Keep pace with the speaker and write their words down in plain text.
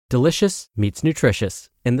Delicious meets nutritious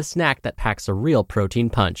in the snack that packs a real protein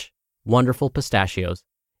punch. Wonderful Pistachios.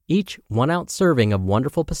 Each 1-ounce serving of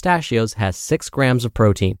Wonderful Pistachios has 6 grams of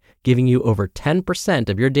protein, giving you over 10%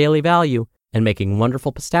 of your daily value and making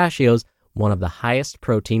Wonderful Pistachios one of the highest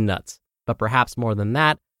protein nuts. But perhaps more than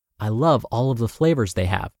that, I love all of the flavors they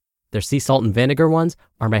have. Their sea salt and vinegar ones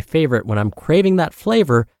are my favorite when I'm craving that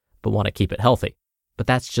flavor but want to keep it healthy. But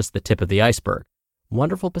that's just the tip of the iceberg.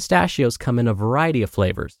 Wonderful Pistachios come in a variety of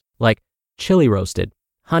flavors, like chili roasted,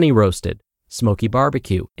 honey roasted, smoky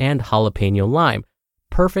barbecue, and jalapeno lime,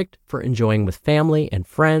 perfect for enjoying with family and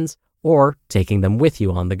friends or taking them with you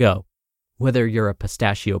on the go. Whether you're a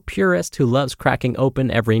pistachio purist who loves cracking open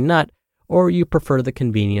every nut, or you prefer the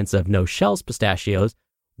convenience of no-shells pistachios,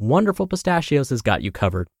 Wonderful Pistachios has got you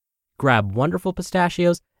covered. Grab Wonderful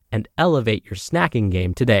Pistachios and elevate your snacking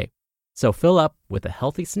game today. So fill up with a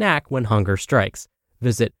healthy snack when hunger strikes.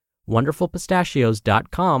 Visit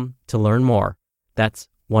wonderfulpistachios.com to learn more. That's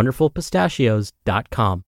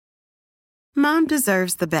wonderfulpistachios.com. Mom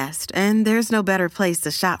deserves the best, and there's no better place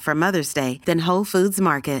to shop for Mother's Day than Whole Foods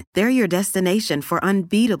Market. They're your destination for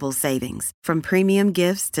unbeatable savings, from premium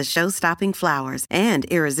gifts to show-stopping flowers and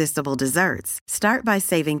irresistible desserts. Start by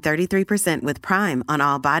saving 33% with Prime on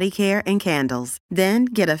all body care and candles. Then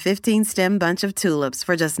get a 15-stem bunch of tulips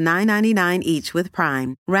for just $9.99 each with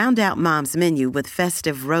Prime. Round out Mom's menu with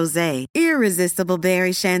festive rosé, irresistible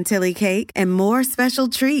berry chantilly cake, and more special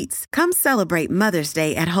treats. Come celebrate Mother's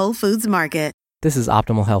Day at Whole Foods Market. This is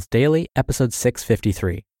Optimal Health Daily, episode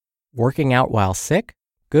 653. Working Out While Sick?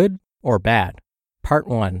 Good or Bad? Part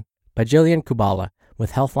 1 by Jillian Kubala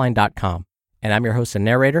with Healthline.com. And I'm your host and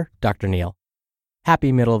narrator, Dr. Neil.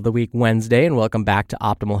 Happy middle of the week Wednesday, and welcome back to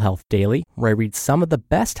Optimal Health Daily, where I read some of the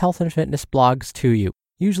best health and fitness blogs to you,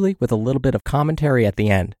 usually with a little bit of commentary at the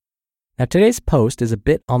end. Now, today's post is a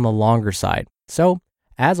bit on the longer side, so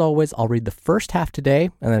as always, I'll read the first half today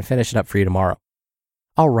and then finish it up for you tomorrow.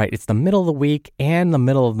 All right, it's the middle of the week and the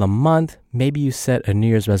middle of the month. Maybe you set a New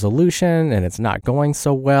Year's resolution and it's not going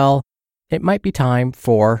so well. It might be time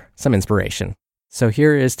for some inspiration. So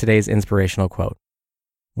here is today's inspirational quote.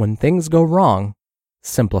 When things go wrong,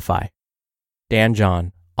 simplify. Dan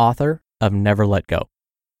John, author of Never Let Go.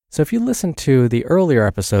 So if you listen to the earlier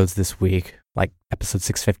episodes this week, like episode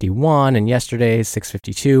 651 and yesterday's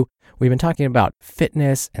 652, we've been talking about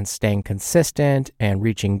fitness and staying consistent and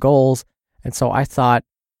reaching goals. And so I thought,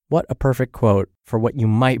 what a perfect quote for what you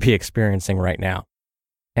might be experiencing right now.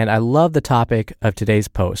 And I love the topic of today's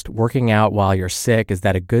post, working out while you're sick. Is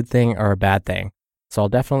that a good thing or a bad thing? So I'll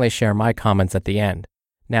definitely share my comments at the end.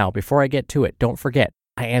 Now, before I get to it, don't forget,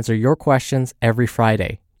 I answer your questions every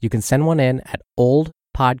Friday. You can send one in at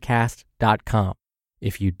oldpodcast.com.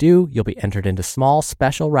 If you do, you'll be entered into small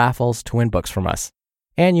special raffles to win books from us.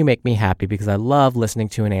 And you make me happy because I love listening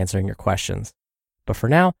to and answering your questions. But for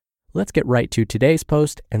now, let's get right to today's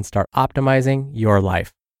post and start optimizing your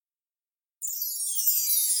life.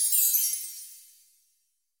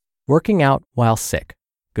 Working Out While Sick,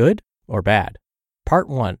 Good or Bad? Part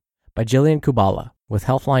 1 by Jillian Kubala with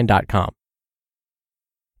Healthline.com.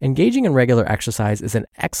 Engaging in regular exercise is an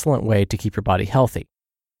excellent way to keep your body healthy.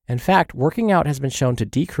 In fact, working out has been shown to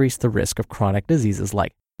decrease the risk of chronic diseases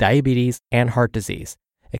like diabetes and heart disease.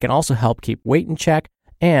 It can also help keep weight in check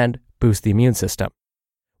and boost the immune system.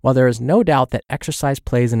 While there is no doubt that exercise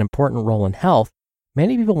plays an important role in health,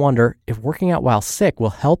 many people wonder if working out while sick will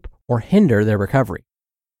help or hinder their recovery.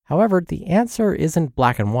 However, the answer isn't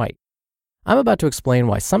black and white. I'm about to explain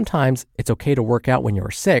why sometimes it's okay to work out when you are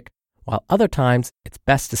sick, while other times it's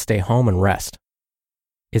best to stay home and rest.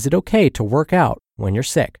 Is it okay to work out when you're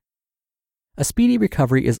sick? A speedy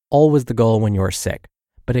recovery is always the goal when you are sick,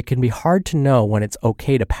 but it can be hard to know when it's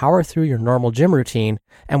okay to power through your normal gym routine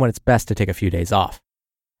and when it's best to take a few days off.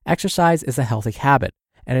 Exercise is a healthy habit,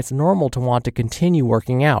 and it's normal to want to continue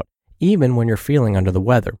working out, even when you're feeling under the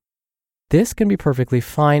weather. This can be perfectly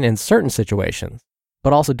fine in certain situations,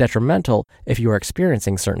 but also detrimental if you are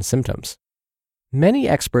experiencing certain symptoms. Many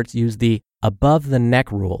experts use the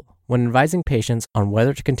above-the-neck rule when advising patients on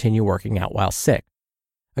whether to continue working out while sick.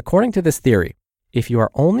 According to this theory, if you are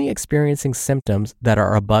only experiencing symptoms that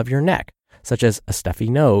are above your neck, such as a stuffy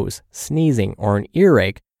nose, sneezing, or an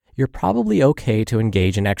earache, you're probably okay to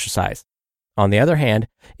engage in exercise. On the other hand,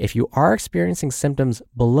 if you are experiencing symptoms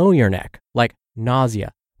below your neck, like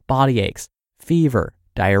nausea, body aches, fever,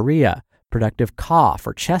 diarrhea, productive cough,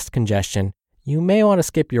 or chest congestion, you may want to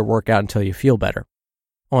skip your workout until you feel better.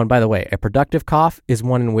 Oh, and by the way, a productive cough is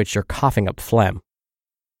one in which you're coughing up phlegm.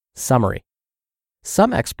 Summary.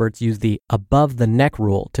 Some experts use the above-the-neck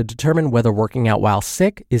rule to determine whether working out while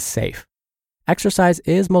sick is safe. Exercise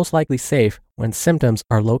is most likely safe when symptoms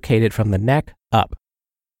are located from the neck up.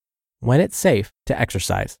 When it's safe to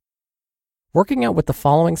exercise. Working out with the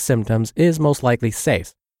following symptoms is most likely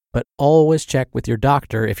safe, but always check with your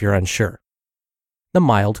doctor if you're unsure. The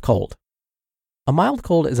mild cold. A mild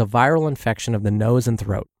cold is a viral infection of the nose and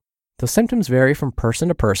throat. Though symptoms vary from person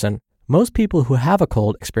to person, most people who have a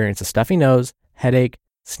cold experience a stuffy nose, headache,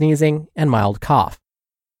 sneezing, and mild cough.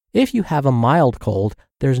 If you have a mild cold,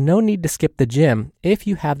 there's no need to skip the gym if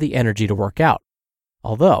you have the energy to work out.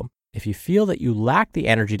 Although, if you feel that you lack the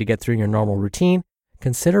energy to get through your normal routine,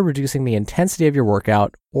 consider reducing the intensity of your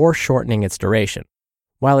workout or shortening its duration.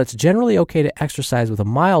 While it's generally okay to exercise with a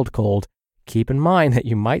mild cold, keep in mind that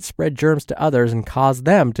you might spread germs to others and cause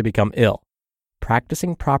them to become ill.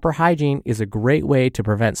 Practicing proper hygiene is a great way to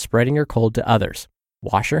prevent spreading your cold to others.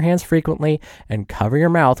 Wash your hands frequently and cover your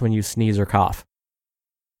mouth when you sneeze or cough.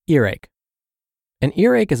 Earache. An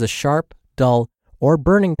earache is a sharp, dull, or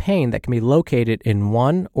burning pain that can be located in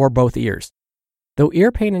one or both ears. Though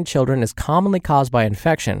ear pain in children is commonly caused by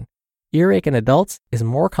infection, earache in adults is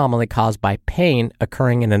more commonly caused by pain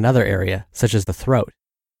occurring in another area, such as the throat.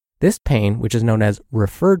 This pain, which is known as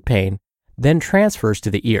referred pain, then transfers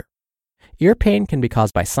to the ear. Ear pain can be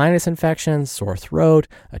caused by sinus infections, sore throat,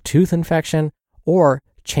 a tooth infection, or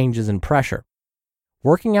changes in pressure.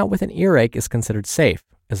 Working out with an earache is considered safe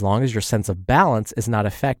as long as your sense of balance is not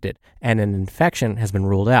affected and an infection has been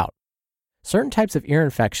ruled out. Certain types of ear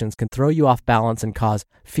infections can throw you off balance and cause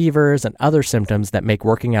fevers and other symptoms that make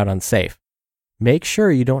working out unsafe. Make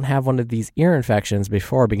sure you don't have one of these ear infections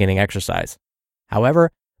before beginning exercise.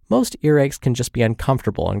 However, most earaches can just be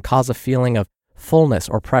uncomfortable and cause a feeling of fullness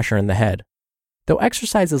or pressure in the head. Though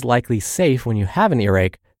exercise is likely safe when you have an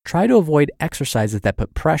earache, try to avoid exercises that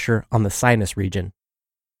put pressure on the sinus region.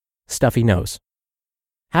 Stuffy nose.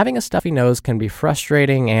 Having a stuffy nose can be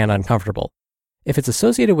frustrating and uncomfortable. If it's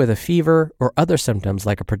associated with a fever or other symptoms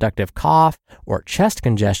like a productive cough or chest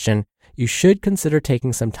congestion, you should consider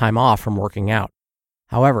taking some time off from working out.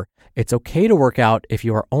 However, it's okay to work out if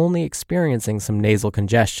you are only experiencing some nasal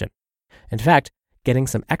congestion. In fact, getting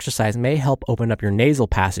some exercise may help open up your nasal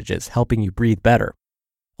passages, helping you breathe better.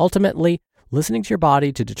 Ultimately, listening to your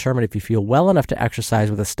body to determine if you feel well enough to exercise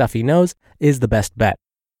with a stuffy nose is the best bet.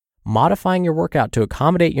 Modifying your workout to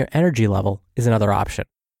accommodate your energy level is another option.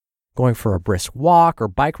 Going for a brisk walk or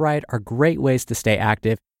bike ride are great ways to stay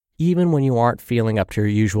active, even when you aren't feeling up to your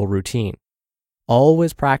usual routine.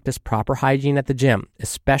 Always practice proper hygiene at the gym,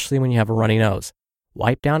 especially when you have a runny nose.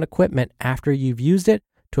 Wipe down equipment after you've used it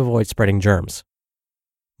to avoid spreading germs.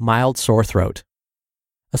 Mild sore throat.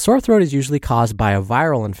 A sore throat is usually caused by a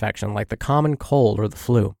viral infection like the common cold or the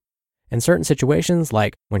flu. In certain situations,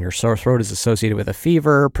 like when your sore throat is associated with a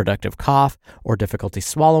fever, productive cough, or difficulty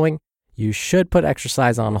swallowing, you should put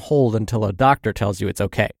exercise on hold until a doctor tells you it's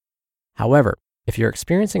okay. However, if you're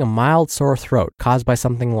experiencing a mild sore throat caused by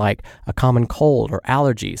something like a common cold or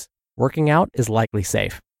allergies, working out is likely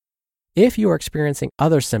safe. If you are experiencing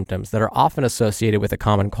other symptoms that are often associated with a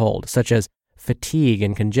common cold, such as fatigue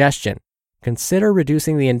and congestion, consider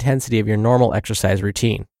reducing the intensity of your normal exercise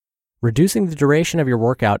routine. Reducing the duration of your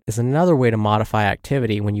workout is another way to modify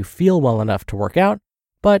activity when you feel well enough to work out,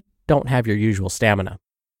 but don't have your usual stamina.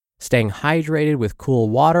 Staying hydrated with cool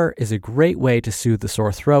water is a great way to soothe the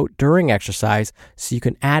sore throat during exercise so you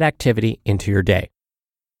can add activity into your day.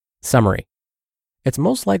 Summary. It's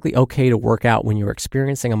most likely okay to work out when you're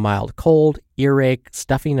experiencing a mild cold, earache,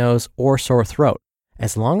 stuffy nose, or sore throat,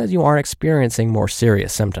 as long as you aren't experiencing more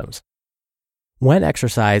serious symptoms. When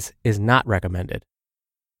exercise is not recommended.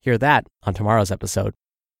 Hear that on tomorrow's episode.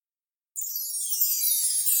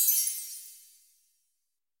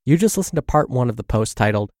 You just listened to part 1 of the post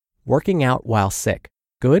titled, Working Out While Sick,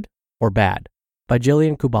 Good or Bad? By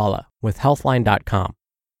Jillian Kubala with Healthline.com.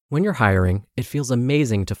 When you're hiring, it feels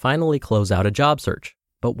amazing to finally close out a job search.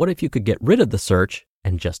 But what if you could get rid of the search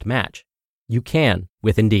and just match? You can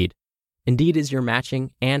with Indeed. Indeed is your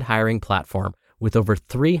matching and hiring platform with over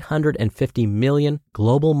 350 million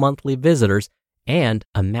global monthly visitors and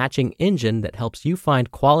a matching engine that helps you find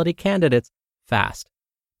quality candidates fast.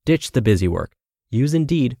 Ditch the busy work. Use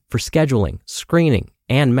Indeed for scheduling, screening,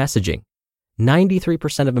 and messaging.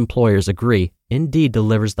 93% of employers agree Indeed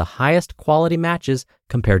delivers the highest quality matches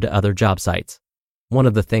compared to other job sites. One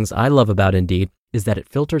of the things I love about Indeed is that it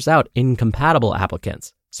filters out incompatible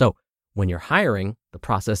applicants. So when you're hiring, the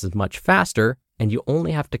process is much faster and you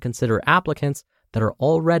only have to consider applicants that are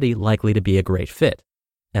already likely to be a great fit.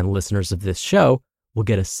 And listeners of this show will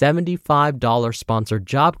get a $75 sponsored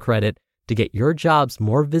job credit to get your jobs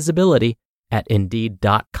more visibility at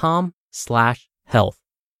Indeed.com/health.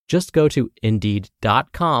 Just go to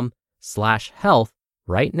Indeed.com/health Indeed.com/health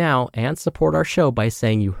right now and support our show by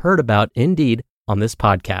saying you heard about Indeed on this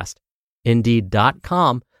podcast.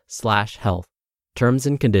 Indeed.com/health. Terms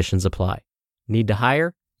and conditions apply. Need to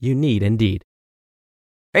hire? You need Indeed.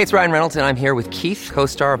 Hey, it's Ryan Reynolds, and I'm here with Keith,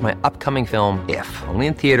 co-star of my upcoming film, If, only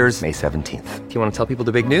in theaters May 17th. Do you want to tell people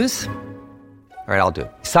the big news? All right, I'll do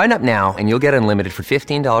it. Sign up now and you'll get unlimited for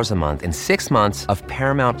 $15 a month and 6 months of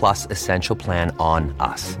Paramount Plus Essential Plan on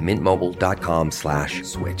us.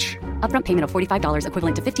 MintMobile.com/switch. Upfront payment of $45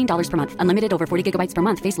 equivalent to $15 per month. Unlimited over 40 gigabytes per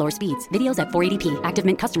month. Face lower speeds. Videos at 480p. Active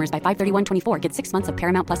Mint customers by 531.24 get 6 months of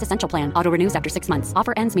Paramount Plus Essential Plan. Auto renews after 6 months.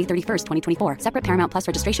 Offer ends May 31st, 2024. Separate Paramount Plus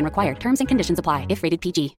registration required. Terms and conditions apply if rated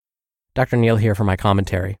PG. Dr. Neal here for my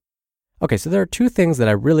commentary. Okay, so there are two things that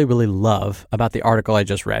I really, really love about the article I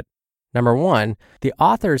just read. Number one, the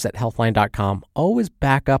authors at Healthline.com always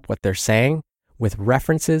back up what they're saying with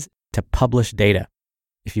references to published data.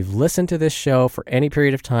 If you've listened to this show for any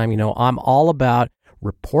period of time, you know I'm all about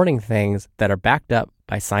reporting things that are backed up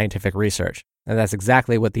by scientific research. And that's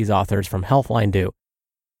exactly what these authors from Healthline do.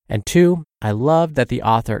 And two, I love that the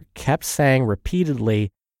author kept saying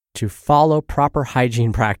repeatedly to follow proper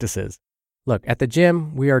hygiene practices. Look, at the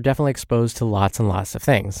gym, we are definitely exposed to lots and lots of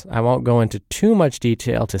things. I won't go into too much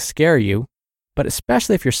detail to scare you, but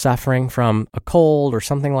especially if you're suffering from a cold or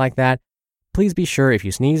something like that, please be sure if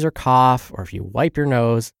you sneeze or cough or if you wipe your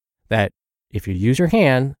nose, that if you use your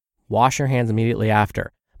hand, wash your hands immediately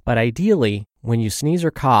after. But ideally, when you sneeze or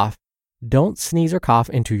cough, don't sneeze or cough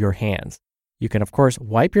into your hands. You can, of course,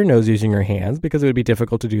 wipe your nose using your hands because it would be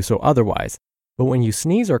difficult to do so otherwise. But when you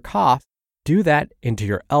sneeze or cough, do that into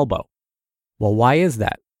your elbow. Well, why is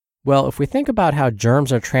that? Well, if we think about how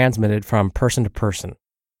germs are transmitted from person to person,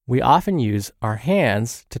 we often use our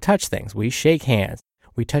hands to touch things. We shake hands,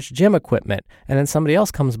 we touch gym equipment, and then somebody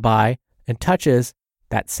else comes by and touches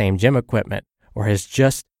that same gym equipment or has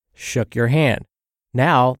just shook your hand.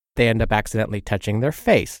 Now they end up accidentally touching their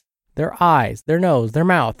face, their eyes, their nose, their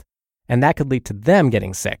mouth, and that could lead to them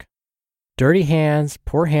getting sick. Dirty hands,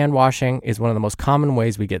 poor hand washing is one of the most common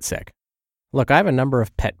ways we get sick. Look, I have a number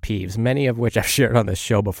of pet peeves, many of which I've shared on this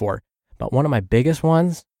show before, but one of my biggest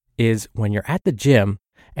ones is when you're at the gym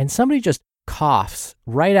and somebody just coughs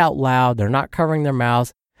right out loud, they're not covering their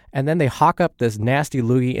mouths, and then they hawk up this nasty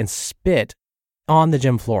loogie and spit on the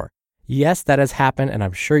gym floor. Yes, that has happened, and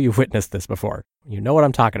I'm sure you've witnessed this before. You know what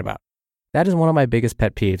I'm talking about. That is one of my biggest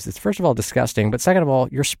pet peeves. It's first of all disgusting, but second of all,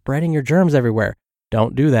 you're spreading your germs everywhere.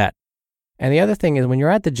 Don't do that. And the other thing is when you're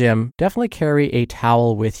at the gym, definitely carry a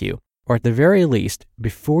towel with you. Or at the very least,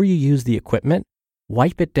 before you use the equipment,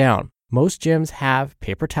 wipe it down. Most gyms have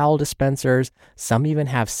paper towel dispensers. Some even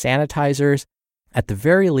have sanitizers. At the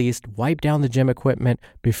very least, wipe down the gym equipment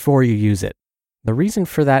before you use it. The reason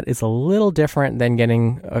for that is a little different than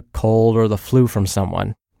getting a cold or the flu from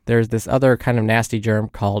someone. There's this other kind of nasty germ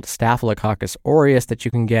called Staphylococcus aureus that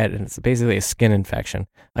you can get, and it's basically a skin infection.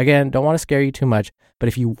 Again, don't want to scare you too much, but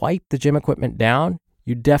if you wipe the gym equipment down,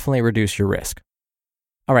 you definitely reduce your risk.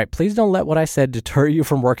 All right, please don't let what I said deter you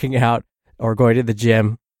from working out or going to the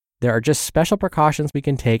gym. There are just special precautions we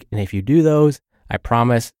can take, and if you do those, I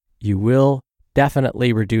promise you will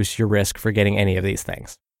definitely reduce your risk for getting any of these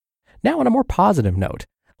things. Now, on a more positive note,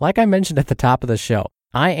 like I mentioned at the top of the show,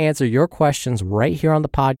 I answer your questions right here on the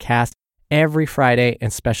podcast every Friday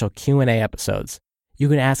in special Q&A episodes. You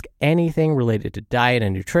can ask anything related to diet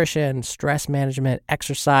and nutrition, stress management,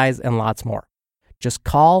 exercise, and lots more. Just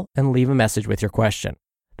call and leave a message with your question.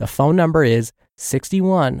 The phone number is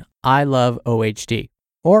 61 I love OHD.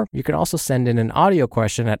 Or you can also send in an audio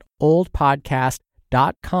question at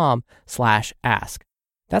oldpodcast.com/ask.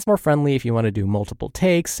 That's more friendly if you want to do multiple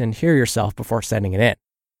takes and hear yourself before sending it in.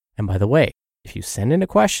 And by the way, if you send in a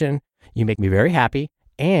question, you make me very happy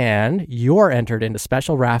and you're entered into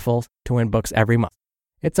special raffles to win books every month.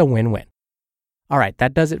 It's a win-win. All right,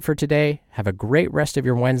 that does it for today. Have a great rest of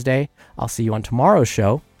your Wednesday. I'll see you on tomorrow's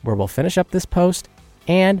show where we'll finish up this post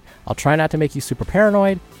and I'll try not to make you super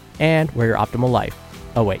paranoid and where your optimal life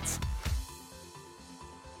awaits.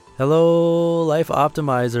 Hello, Life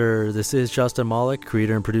Optimizer. This is Justin Malik,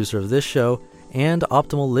 creator and producer of this show and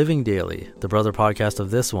Optimal Living Daily, the brother podcast of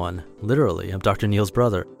this one. Literally, I'm Dr. Neal's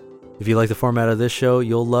brother. If you like the format of this show,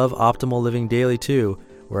 you'll love Optimal Living Daily too,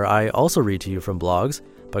 where I also read to you from blogs,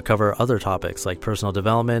 but cover other topics like personal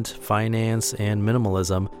development, finance, and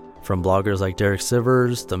minimalism from bloggers like Derek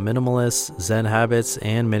Sivers, The Minimalists, Zen Habits,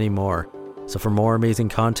 and many more. So for more amazing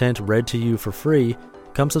content read to you for free,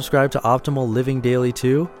 come subscribe to Optimal Living Daily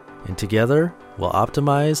too, and together we'll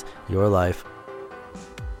optimize your life.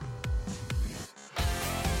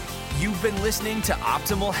 You've been listening to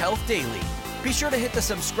Optimal Health Daily. Be sure to hit the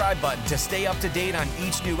subscribe button to stay up to date on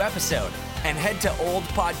each new episode, and head to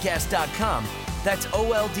oldpodcast.com. That's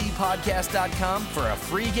OLDpodcast.com for a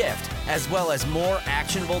free gift, as well as more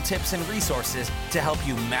actionable tips and resources to help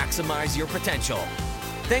you maximize your potential.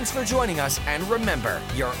 Thanks for joining us, and remember,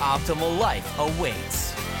 your optimal life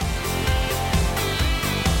awaits.